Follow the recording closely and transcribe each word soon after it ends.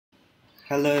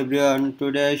Hello everyone,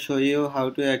 today I show you how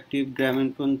to active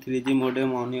grameenphone 3G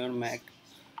modem on your Mac.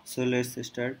 So let's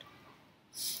start.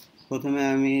 প্রথমে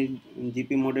আমি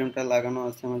GP মডেমটা লাগানো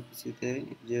আছে আমার পিসিতে,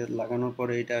 যে লাগানোর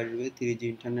পরে এটা আসবে 3G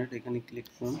ইন্টারনেট। এখানে ক্লিক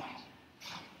করুন।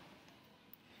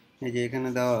 এই যে এখানে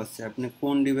দেওয়া আছে আপনি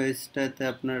কোন ডিভাইসটাতে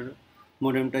আপনার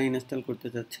মডেমটা ইনস্টল করতে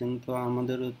চাচ্ছেন। তো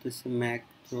আমাদের হচ্ছে ম্যাক,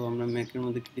 তো আমরা ম্যাকের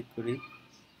মধ্যে ক্লিক করি।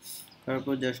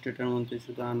 তারপর জাস্ট এটার মধ্যে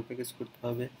শুধু আনপ্যাকেজ করতে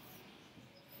হবে।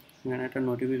 এখানে একটা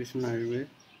নোটিফিকেশন আসবে।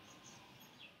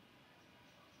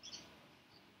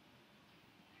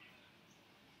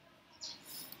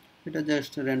 এটা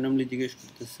জাস্ট র্যান্ডমলি জিজ্ঞেস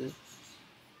করতেছে।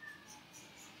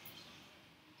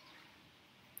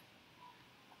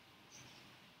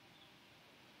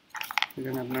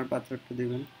 এখানে আপনার পাসওয়ার্ডটা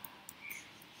দিবেন।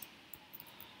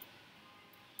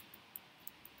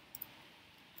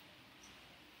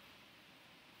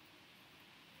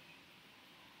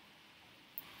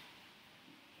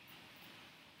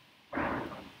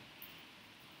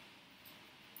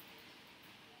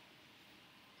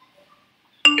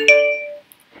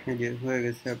 এই যে হয়ে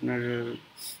গেছে, আপনার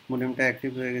মডেমটা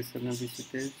অ্যাক্টিভ হয়ে গেছে আপনার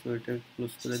পিসিতে। তো এটা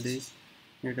ক্লোজ করে দিই।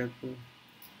 এটা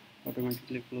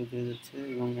অটোমেটিকলি ক্লোজ হয়ে যাচ্ছে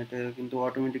এবং এটা কিন্তু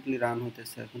অটোমেটিকলি রান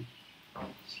হতেছে এখন।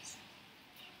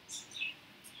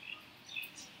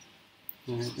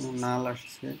 নাল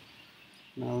আসছে,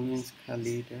 নাল মিন্স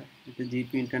খালি। এটা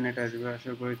জিপি ইন্টারনেট আসবে,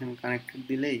 আসার পর এখানে কানেক্টেড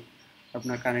দিলেই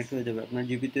আপনার কানেক্ট হয়ে যাবে। আপনার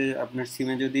জিপিতে আপনার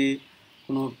সিমে যদি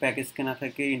কোনো প্যাকেজ কেনা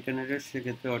থাকে ইন্টারনেটের,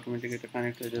 সেক্ষেত্রে অটোমেটিক এটা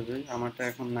কানেক্ট হয়ে যাবে। আমারটা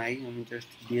এখন নাই, আমি জাস্ট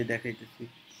দিয়ে দেখাইতেছি।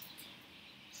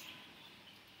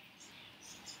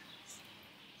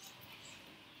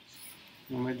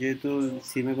 আমার যেহেতু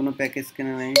সিমে কোনো প্যাকেজ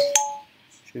কেনা নাই,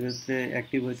 সেক্ষেত্রে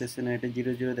অ্যাক্টিভ হইতেছে না, এটা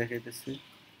 0 0 দেখাইতেছে।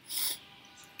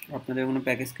 আপনাদের কোনো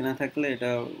প্যাকেজ কেনা থাকলে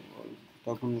এটা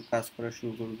তখন কাজ করা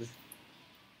শুরু করবে।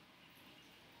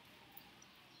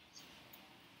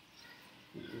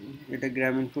 এটা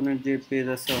গ্রামীণফোনের যে পেজ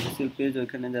আছে, অফিসিয়াল পেজ,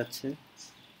 ওইখানে যাচ্ছে।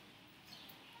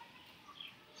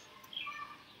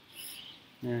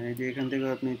 হ্যাঁ, এই যে এখান থেকে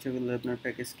আপনি ইচ্ছা করলে আপনার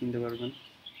প্যাকেজ কিনতে পারবেন।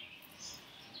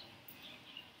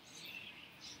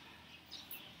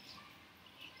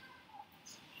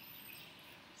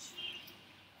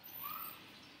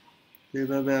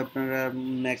 এইভাবে আপনারা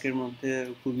ম্যাকের মধ্যে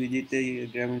খুব ইজিতেই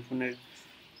গ্রামীণফোনের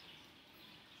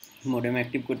মডেম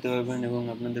অ্যাক্টিভ করতে পারবেন এবং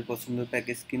আপনাদের পছন্দের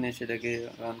প্যাকেজ কিনে সেটাকে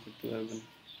রান করতে পারবেন।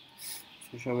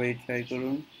 সবাই ট্রাই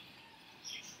করুন।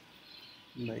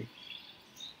 বাই।